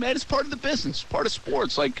just, hey, man, it's part of the business, part of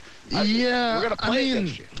sports. Like, we're going to play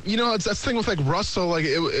against you. It's that thing with like Russell, like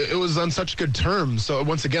it was on such good terms. So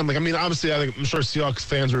once again, like, I mean, obviously, I'm sure Seahawks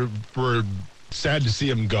fans were sad to see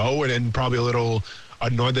him go and probably a little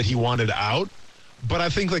annoyed that he wanted out. But I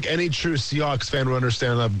think like any true Seahawks fan would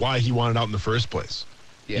understand why he wanted out in the first place.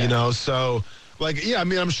 Yeah. So like, yeah, I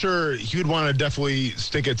mean, I'm sure he would want to definitely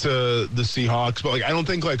stick it to the Seahawks, but like, I don't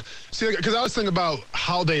think because I was thinking about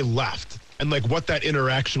how they left and like what that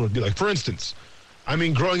interaction would be like. For instance, I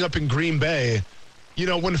mean, growing up in Green Bay,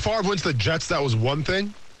 when Favre went to the Jets, that was one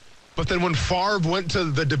thing. But then when Favre went to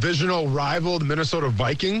the divisional rival, the Minnesota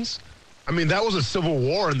Vikings, I mean, that was a civil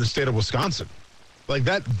war in the state of Wisconsin. Like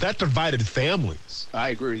that divided families. I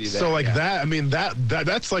agree with you there. So like that, I mean,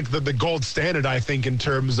 that's like the gold standard, I think, in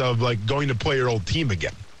terms of like going to play your old team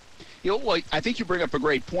again. Well, I think you bring up a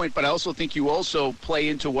great point, but I also think you also play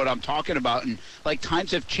into what I'm talking about. And like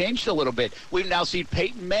times have changed a little bit. We've now seen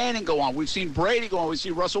Peyton Manning go on. We've seen Brady go on. We've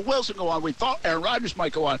seen Russell Wilson go on. We thought Aaron Rodgers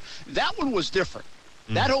might go on. That one was different.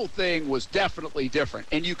 That whole thing was definitely different,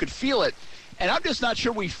 and you could feel it. And I'm just not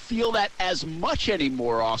sure we feel that as much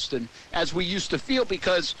anymore, Austin, as we used to feel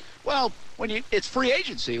because, well, it's free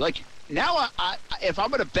agency. Like, now if I'm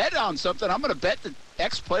going to bet on something, I'm going to bet that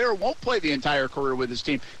X player won't play the entire career with his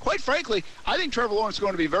team. Quite frankly, I think Trevor Lawrence is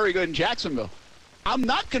going to be very good in Jacksonville. I'm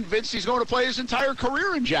not convinced he's going to play his entire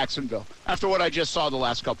career in Jacksonville after what I just saw the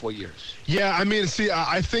last couple of years. Yeah, I mean, see,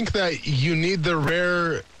 I think that you need the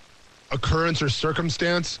rare occurrence or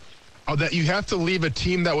circumstance that you have to leave a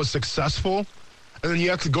team that was successful, and then you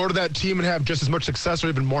have to go to that team and have just as much success or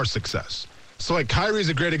even more success. So, like, Kyrie is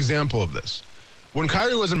a great example of this. When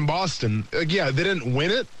Kyrie was in Boston, yeah, they didn't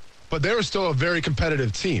win it, but they were still a very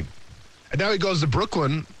competitive team. And now he goes to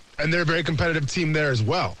Brooklyn, and they're a very competitive team there as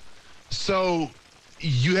well. So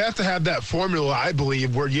you have to have that formula, I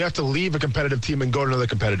believe, where you have to leave a competitive team and go to another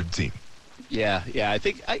competitive team. Yeah. I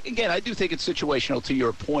think, I do think it's situational to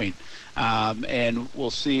your point. And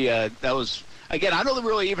we'll see. That was, again, I don't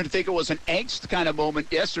really even think it was an angst kind of moment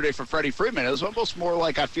yesterday for Freddie Freeman. It was almost more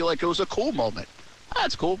like I feel like it was a cool moment.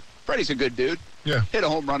 That's cool. Freddie's a good dude. Yeah. Hit a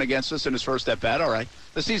home run against us in his first at-bat. All right.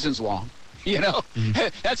 The season's long.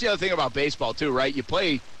 That's the other thing about baseball, too, right? You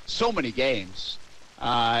play so many games.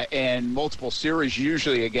 And multiple series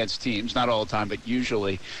usually against teams, not all the time, but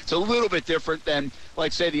usually. It's a little bit different than,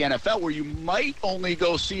 like, say, the NFL, where you might only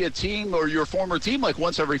go see a team or your former team like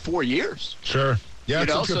once every 4 years. Sure.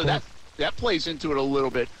 Yeah, so that plays into it a little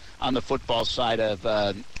bit on the football side of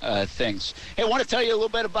things. Hey, I want to tell you a little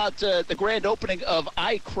bit about the grand opening of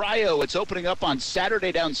iCryo. It's opening up on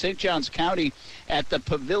Saturday down St. Johns County at the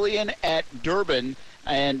Pavilion at Durbin.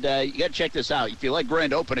 And you got to check this out. If you like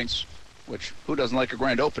grand openings, which who doesn't like a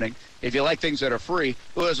grand opening? If you like things that are free,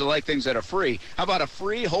 who doesn't like things that are free? How about a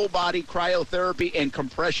free whole body cryotherapy and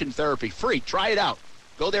compression therapy? Free. Try it out.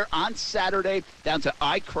 Go there on Saturday down to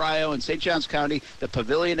iCryo in St. Johns County, the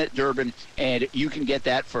Pavilion at Durbin, and you can get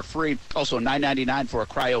that for free. Also $9.99 for a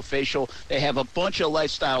cryofacial. They have a bunch of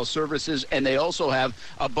lifestyle services, and they also have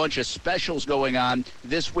a bunch of specials going on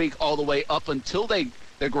this week all the way up until the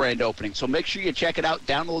grand opening. So make sure you check it out.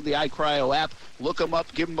 Download the iCryo app. Look them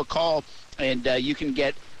up. Give them a call. And you can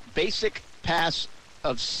get basic pass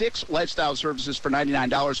of 6 lifestyle services for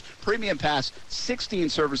 $99. Premium pass, 16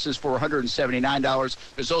 services for $179.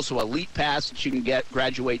 There's also Elite Pass that you can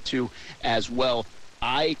graduate to as well.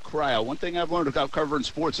 iCryo. One thing I've learned about covering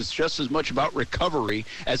sports, it's just as much about recovery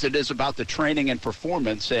as it is about the training and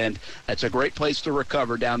performance. And it's a great place to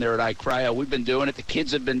recover down there at iCryo. We've been doing it. The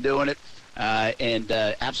kids have been doing it. And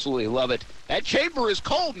absolutely love it. That chamber is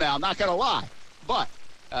cold now, not going to lie. But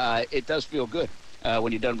it does feel good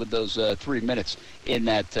when you're done with those 3 minutes in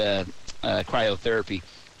that cryotherapy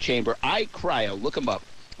chamber. iCryo, look them up.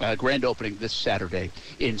 Grand opening this Saturday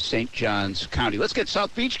in St. Johns County. Let's get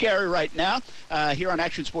South Beach, Gary, right now here on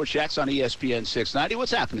Action Sports Jacks on ESPN 690.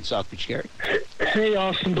 What's happening, South Beach, Gary? Hey,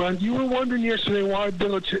 Austin Blunt. You were wondering yesterday why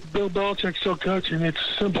Bill Belichick's still coaching. It's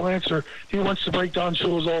a simple answer. He wants to break down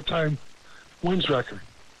shows all the time. wins record.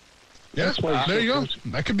 Yeah, That's why there you go.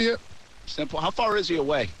 That could be it. Simple. How far is he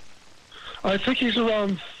away? I think he's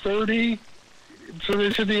around 30. So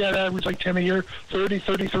they said he had average like 10 a year, 30,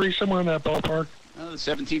 33, somewhere in that ballpark. The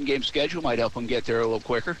 17-game schedule might help him get there a little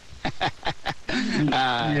quicker.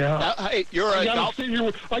 Yeah. Hey, you're a golf.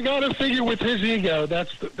 I got to figure with his ego.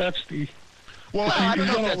 That's the. Well, I don't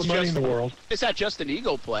know if all that's the money just in the world. Is that just an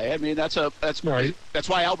ego play? I mean, that's right. That's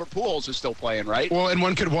why Albert Pujols is still playing, right? Well, and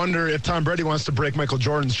one could wonder if Tom Brady wants to break Michael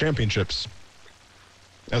Jordan's championships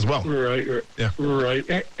as well. Right. Yeah.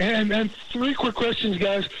 Right. And three quick questions,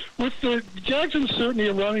 guys. With the Jags uncertainty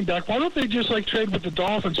of running back, why don't they just trade with the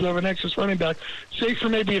Dolphins who have an excess running back, say for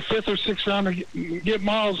maybe a 5th or 6th rounder, get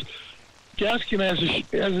Myles Gaskin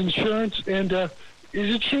as insurance? And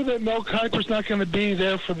is it true that Mel Kiper's not going to be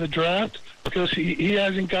there for the draft because he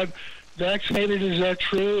hasn't got vaccinated? Is that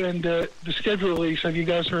true? And the schedule release, have you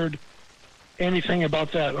guys heard anything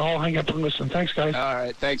about that? I'll hang up and listen. Thanks, guys. All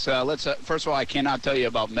right, thanks. Let's first of all, I cannot tell you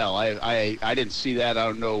about Mel. I didn't see that. I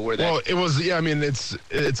don't know where that. Well, it was. Yeah, I mean, it's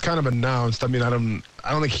kind of announced. I mean, I don't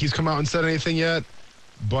think he's come out and said anything yet,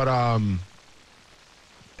 but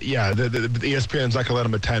yeah, the ESPN's not gonna let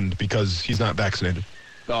him attend because he's not vaccinated.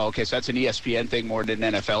 Oh, okay, so that's an ESPN thing more than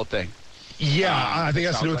an NFL thing. Yeah, I think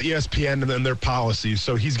it has to do with ESPN and then their policies.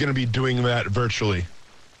 So he's going to be doing that virtually.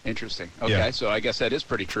 Interesting. Okay, Yeah. So I guess that is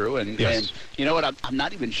pretty true. And, Yes. and you know what? I'm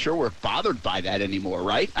not even sure we're bothered by that anymore,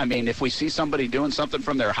 right? I mean, if we see somebody doing something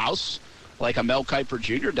from their house, like a Mel Kiper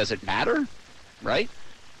Jr., does it matter, right?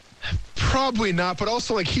 Probably not, but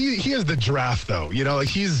also he has the draft though.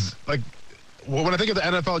 He's when I think of the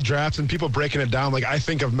NFL drafts and people breaking it down, I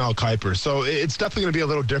think of Mel Kiper. So it's definitely going to be a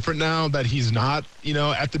little different now that he's not,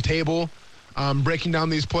 at the table breaking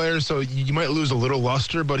down these players. So you might lose a little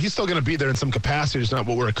luster, but he's still going to be there in some capacity. It's not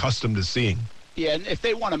what we're accustomed to seeing. Yeah, and if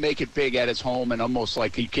they want to make it big at his home and almost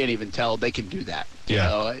like you can't even tell, they can do that.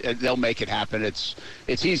 Yeah. They'll make it happen. It's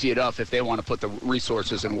easy enough if they want to put the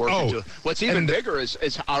resources and work into it. What's even bigger is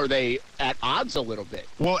are they at odds a little bit?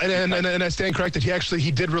 Well, and I stand corrected.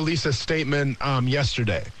 He did release a statement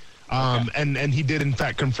yesterday, and he did in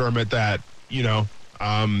fact confirm it that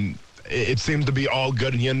it seems to be all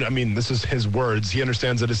good. And this is his words. He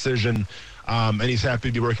understands the decision, and he's happy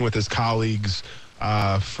to be working with his colleagues.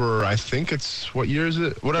 For I think it's what year is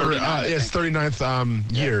it? Whatever. It's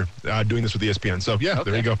 39th year doing this with ESPN. So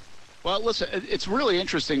there you go. Well, listen, it's really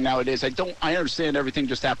interesting nowadays. I understand everything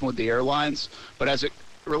just happened with the airlines, but as it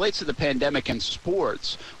relates to the pandemic and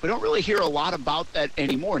sports, we don't really hear a lot about that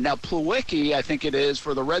anymore. Now, Plawecki, I think it is,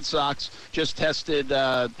 for the Red Sox, just tested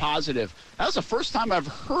positive. That was the first time I've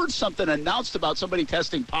heard something announced about somebody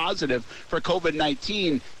testing positive for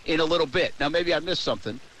COVID-19 in a little bit. Now, maybe I missed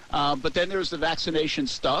something. But then there's the vaccination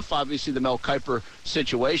stuff, obviously the Mel Kiper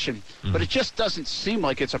situation. But it just doesn't seem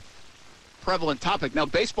like it's a prevalent topic. Now,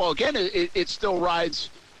 baseball, again, it still rides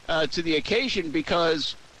to the occasion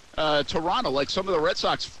because Toronto, some of the Red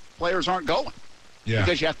Sox players aren't going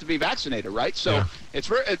because you have to be vaccinated, right? So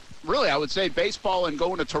it's really, I would say, baseball and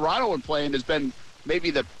going to Toronto and playing has been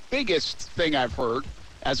maybe the biggest thing I've heard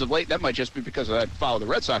as of late. That might just be because I follow the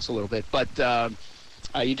Red Sox a little bit. But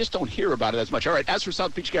you just don't hear about it as much. All right, as for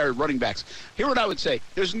South Beach Gary running backs, here what I would say.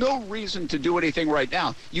 There's no reason to do anything right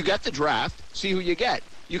now. You got the draft, see who you get.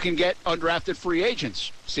 You can get undrafted free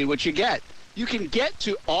agents, see what you get. You can get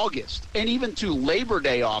to August and even to Labor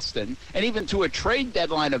Day, Austin, and even to a trade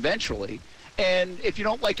deadline eventually. And if you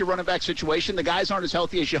don't like your running back situation, the guys aren't as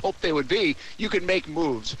healthy as you hope they would be, you can make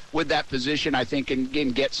moves with that position, I think,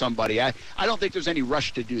 and get somebody. I don't think there's any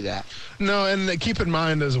rush to do that. No, and keep in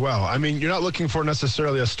mind as well, you're not looking for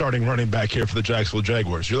necessarily a starting running back here for the Jacksonville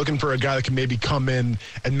Jaguars. You're looking for a guy that can maybe come in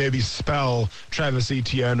and maybe spell Travis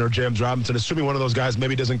Etienne or James Robinson, assuming one of those guys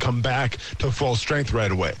maybe doesn't come back to full strength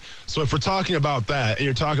right away. So if we're talking about that, and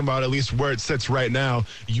you're talking about at least where it sits right now,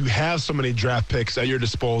 you have so many draft picks at your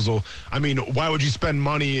disposal. Why would you spend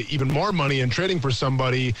money, even more money, in trading for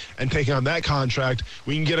somebody and taking on that contract?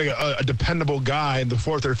 We can get a dependable guy in the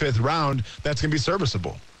 4th or 5th round that's going to be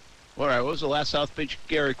serviceable. All right, what was the last South Beach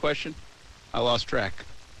Gary question? I lost track.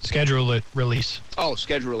 Schedule release. Oh,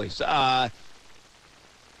 schedule release. I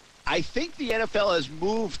think the NFL has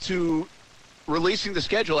moved to releasing the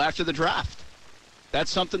schedule after the draft.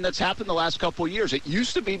 That's something that's happened the last couple of years. It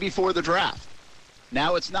used to be before the draft.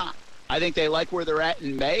 Now it's not. I think they like where they're at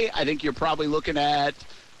in May. I think you're probably looking at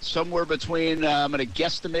somewhere between, I'm going to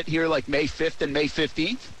guesstimate here, like May 5th and May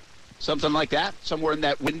 15th, something like that, somewhere in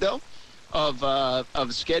that window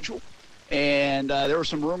of schedule. And there were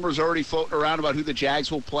some rumors already floating around about who the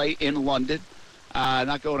Jags will play in London.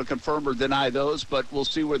 Not going to confirm or deny those, but we'll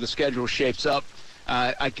see where the schedule shapes up.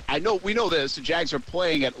 I know we know this. The Jags are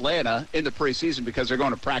playing Atlanta in the preseason because they're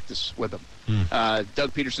going to practice with them.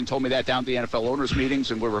 Doug Peterson told me that down at the NFL owners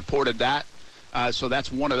meetings, and we reported that. So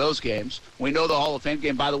that's one of those games. We know the Hall of Fame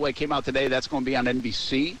game, by the way, came out today. That's going to be on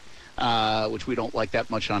NBC, which we don't like that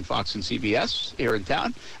much on Fox and CBS here in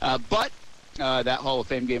town. But that Hall of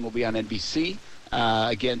Fame game will be on NBC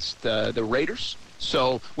against the Raiders.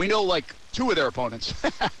 So we know, like, 2 of their opponents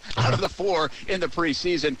out of the 4 in the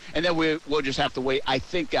preseason. And then we'll just have to wait, I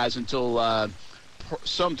think, guys, until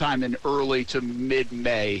sometime in early to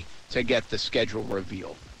mid-May to get the schedule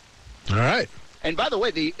revealed. All right. And by the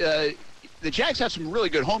way, the Jags have some really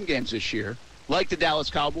good home games this year, like the Dallas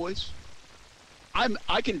Cowboys. I'm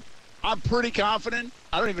pretty confident.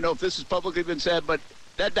 I don't even know if this has publicly been said, but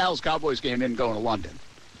that Dallas Cowboys game isn't going to London.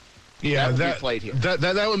 Yeah, that would be played here.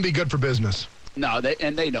 That wouldn't be good for business. No,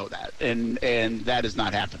 they know that, and that is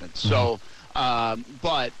not happening. So,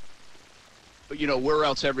 but you know, where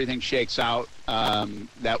else everything shakes out,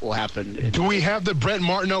 that will happen. Do we have the Brent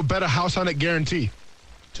Martineau bet a house on it guarantee?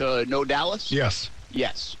 To no Dallas? Yes.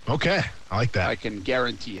 Yes. Okay, I like that. I can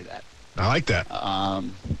guarantee you that. I like that.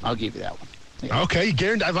 I'll give you that one. Yeah. Okay,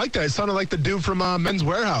 guarantee. I like that. It sounded like the dude from Men's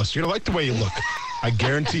Warehouse. You're gonna like the way you look. I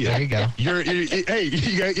guarantee you. There you go. Hey,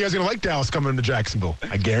 you guys gonna like Dallas coming into Jacksonville?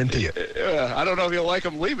 I guarantee it. I don't know if you'll like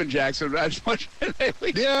them leaving Jacksonville as much as they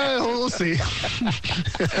leave. Yeah, we'll see.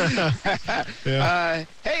 Yeah.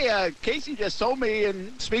 Hey, Casey just told me,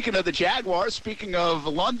 and speaking of the Jaguars, speaking of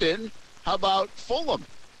London, how about Fulham?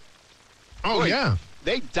 Oh, Boy, yeah.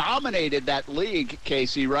 They dominated that league,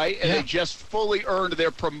 Casey, right? And they just fully earned their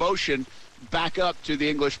promotion back up to the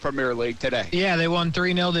English Premier League today. Yeah, they won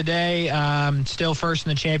 3-0 today. Still first in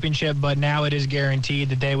the championship, but now it is guaranteed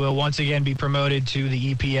that they will once again be promoted to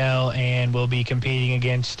the EPL and will be competing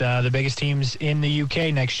against the biggest teams in the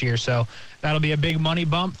UK next year. So that'll be a big money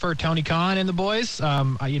bump for Tony Khan and the boys.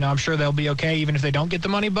 I'm sure they'll be okay even if they don't get the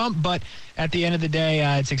money bump. But at the end of the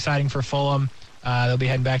day, it's exciting for Fulham. They'll be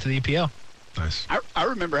heading back to the EPL. Nice. I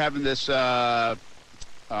remember having this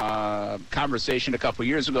conversation a couple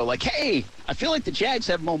years ago, like, hey, I feel like the Jags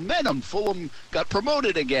have momentum. Fulham got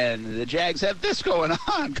promoted again. The Jags have this going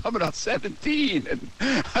on, coming up 17.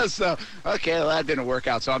 And so, okay, well, that didn't work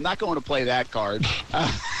out, so I'm not going to play that card.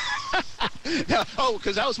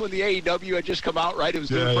 Because that was when the AEW had just come out, right? It was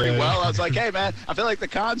doing pretty well. I was like, hey, man, I feel like the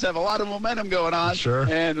Cons have a lot of momentum going on. Sure.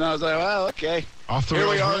 And I was like, well, okay. Off the Here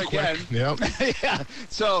rails we are real again. Quick. Yep. Yeah.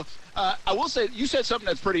 So I will say, you said something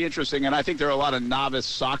that's pretty interesting, and I think there are a lot of novice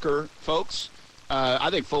soccer folks. I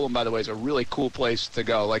think Fulham, by the way, is a really cool place to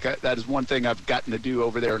go. Like, that is one thing I've gotten to do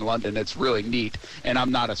over there in London. It's really neat, and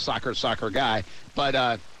I'm not a soccer guy.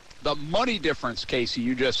 But the money difference, Casey,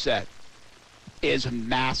 you just said, is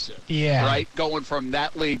massive. Yeah. Right? Going from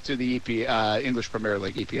that league to the English Premier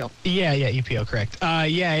League, EPL. Yeah, EPL, correct.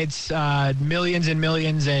 It's millions and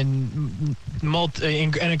millions and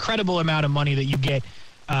an incredible amount of money that you get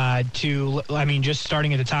just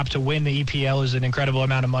starting at the top to win the EPL is an incredible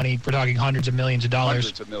amount of money. We're talking hundreds of millions of dollars.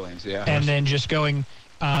 Hundreds of millions, yeah. And then just going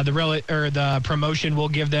the promotion will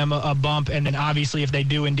give them a bump, and then obviously if they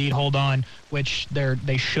do indeed hold on, which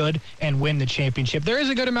they should, and win the championship, there is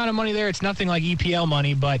a good amount of money there. It's nothing like EPL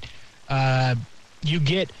money, but you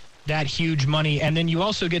get that huge money, and then you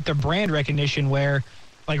also get the brand recognition where,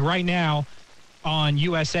 like right now on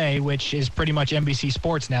USA, which is pretty much NBC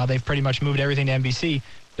Sports now, they've pretty much moved everything to NBC.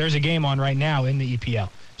 There's a game on right now in the EPL,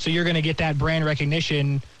 so you're going to get that brand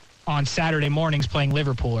recognition on Saturday mornings playing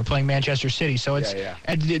Liverpool or playing Manchester City. So it's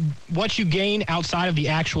what you gain outside of the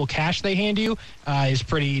actual cash they hand you is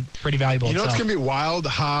pretty valuable. You know, itself. It's going to be wild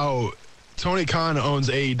how Tony Khan owns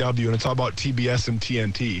AEW, and it's all about TBS and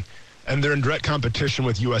TNT. And they're in direct competition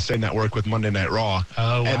with USA Network with Monday Night Raw.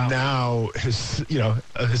 Oh, wow. And now his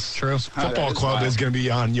football club is going to be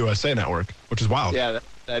on USA Network, which is wild. Yeah,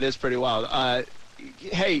 that is pretty wild.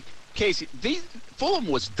 Hey, Casey, Fulham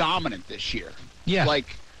was dominant this year. Yeah.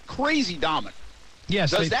 Like, crazy dominant.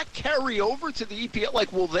 Yes. Does that carry over to the EPL?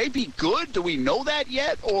 Like, will they be good? Do we know that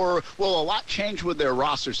yet? Or will a lot change with their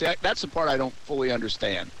roster? See, that's the part I don't fully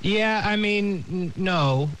understand. Yeah, I mean,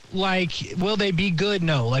 no. Like, will they be good?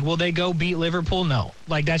 No. Like, will they go beat Liverpool? No.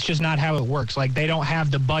 Like, that's just not how it works. Like, they don't have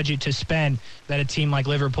the budget to spend that a team like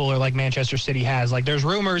Liverpool or like Manchester City has. Like, there's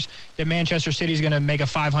rumors that Manchester City is going to make a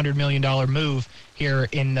 $500 million move here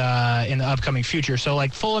in the upcoming future. So,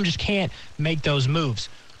 like, Fulham just can't make those moves.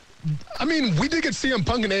 I mean, we did get CM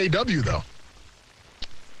Punk in AEW, though.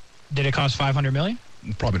 Did it cost $500 million?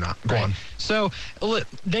 Probably not. Go on. So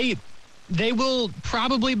they will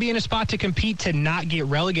probably be in a spot to compete to not get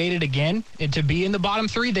relegated again and to be in the bottom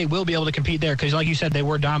three. They will be able to compete there because, like you said, they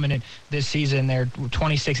were dominant this season. They're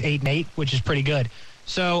 26-8-8, which is pretty good.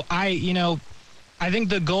 So I think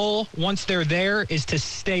the goal once they're there is to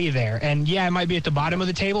stay there. And yeah, it might be at the bottom of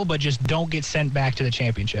the table, but just don't get sent back to the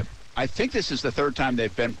championship. I think this is the third time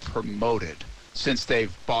they've been promoted since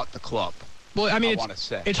they've bought the club. Well, I mean,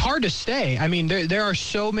 it's hard to stay. I mean, there are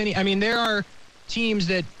so many. I mean, there are teams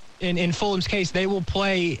that, in Fulham's case, they will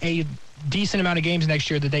play a decent amount of games next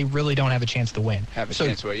year that they really don't have a chance to win.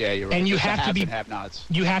 Chance to win. Yeah, you're right. And you have to be have-nots.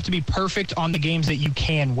 You have to be perfect on the games that you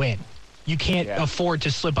can win. You can't afford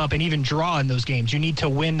to slip up and even draw in those games. You need to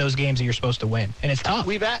win those games that you're supposed to win, and it's tough.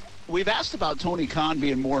 We've asked about Tony Khan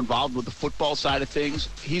being more involved with the football side of things.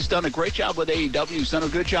 He's done a great job with AEW. He's done a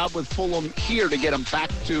good job with Fulham here to get him back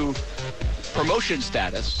to promotion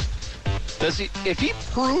status. If he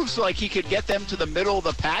proves like he could get them to the middle of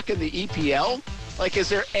the pack in the EPL, like, is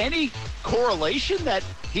there any correlation that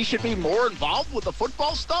he should be more involved with the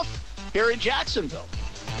football stuff here in Jacksonville?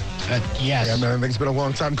 Yes. Yeah, man, I think it's been a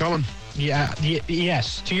long time coming. Yeah,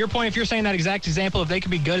 yes. To your point, if you're saying that exact example, if they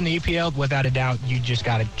could be good in the EPL, without a doubt, you just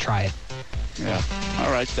got to try it. Yeah.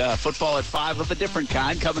 All right. Football at 5 of a different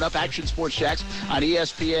kind. Coming up, Action Sports Jacks on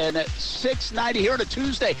ESPN 690 here on a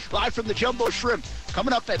Tuesday, live from the Jumbo Shrimp.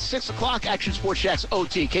 Coming up at 6 o'clock, Action Sports Jacks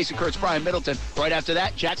OT. Casey Kurtz, Brian Middleton. Right after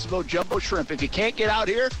that, Jacksonville Jumbo Shrimp. If you can't get out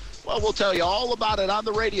here, well, we'll tell you all about it on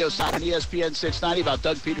the radio side on ESPN 690 about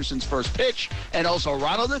Doug Peterson's first pitch, and also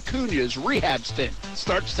Ronald Acuna's rehab stint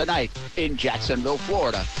starts tonight in Jacksonville,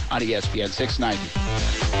 Florida on ESPN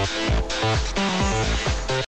 690.